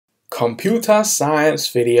Computer Science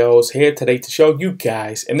Videos here today to show you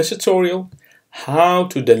guys in this tutorial how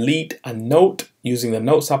to delete a note using the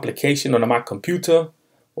Notes application on a Mac computer.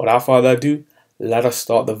 Without further ado, let us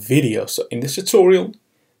start the video. So in this tutorial,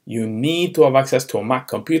 you need to have access to a Mac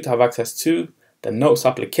computer, have access to the Notes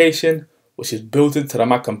application, which is built into the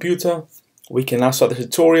Mac computer. We can now start the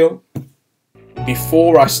tutorial.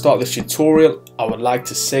 Before I start this tutorial, I would like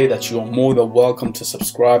to say that you are more than welcome to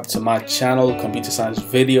subscribe to my channel, Computer Science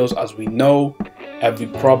Videos. As we know, every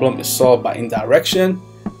problem is solved by indirection.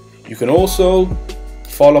 You can also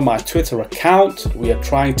follow my Twitter account. We are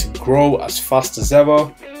trying to grow as fast as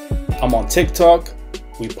ever. I'm on TikTok.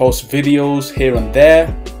 We post videos here and there.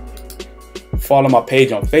 Follow my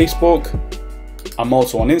page on Facebook. I'm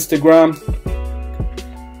also on Instagram.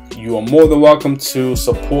 You are more than welcome to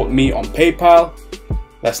support me on PayPal.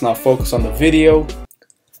 Let's now focus on the video.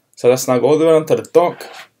 So let's now go all the way onto the dock.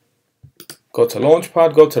 Go to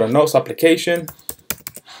Launchpad, go to the Notes application.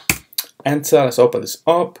 Enter, let's open this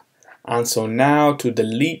up. And so now to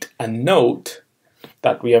delete a note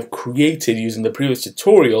that we have created using the previous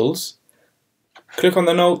tutorials, click on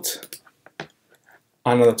the note.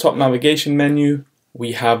 And on the top navigation menu,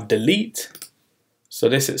 we have delete. So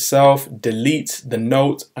this itself deletes the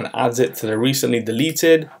note and adds it to the recently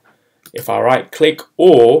deleted. If I right click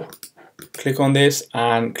or click on this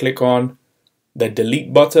and click on the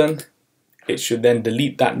delete button, it should then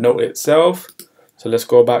delete that note itself. So let's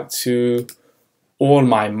go back to all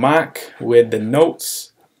my Mac with the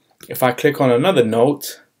notes. If I click on another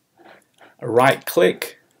note, right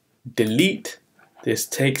click, delete, this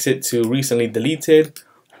takes it to recently deleted,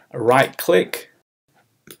 right click,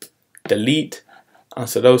 delete. And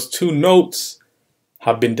so those two notes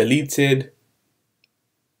have been deleted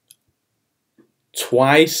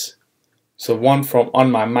twice. So one from on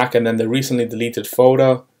my Mac and then the recently deleted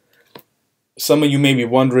folder. Some of you may be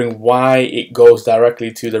wondering why it goes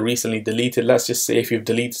directly to the recently deleted. Let's just say if you've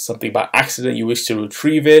deleted something by accident, you wish to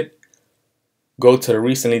retrieve it, go to the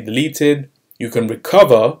recently deleted. You can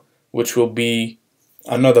recover, which will be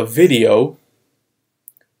another video,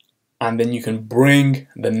 and then you can bring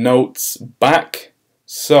the notes back.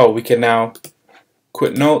 So we can now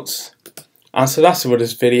quit notes. And so that's it for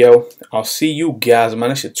this video. I'll see you guys in my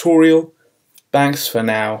next tutorial. Thanks for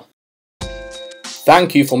now.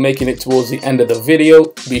 Thank you for making it towards the end of the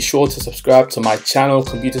video. Be sure to subscribe to my channel,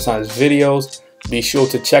 Computer Science Videos. Be sure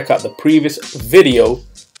to check out the previous video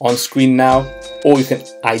on screen now, or you can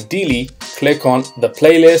ideally click on the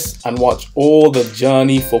playlist and watch all the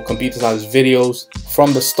journey for Computer Science Videos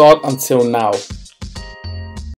from the start until now.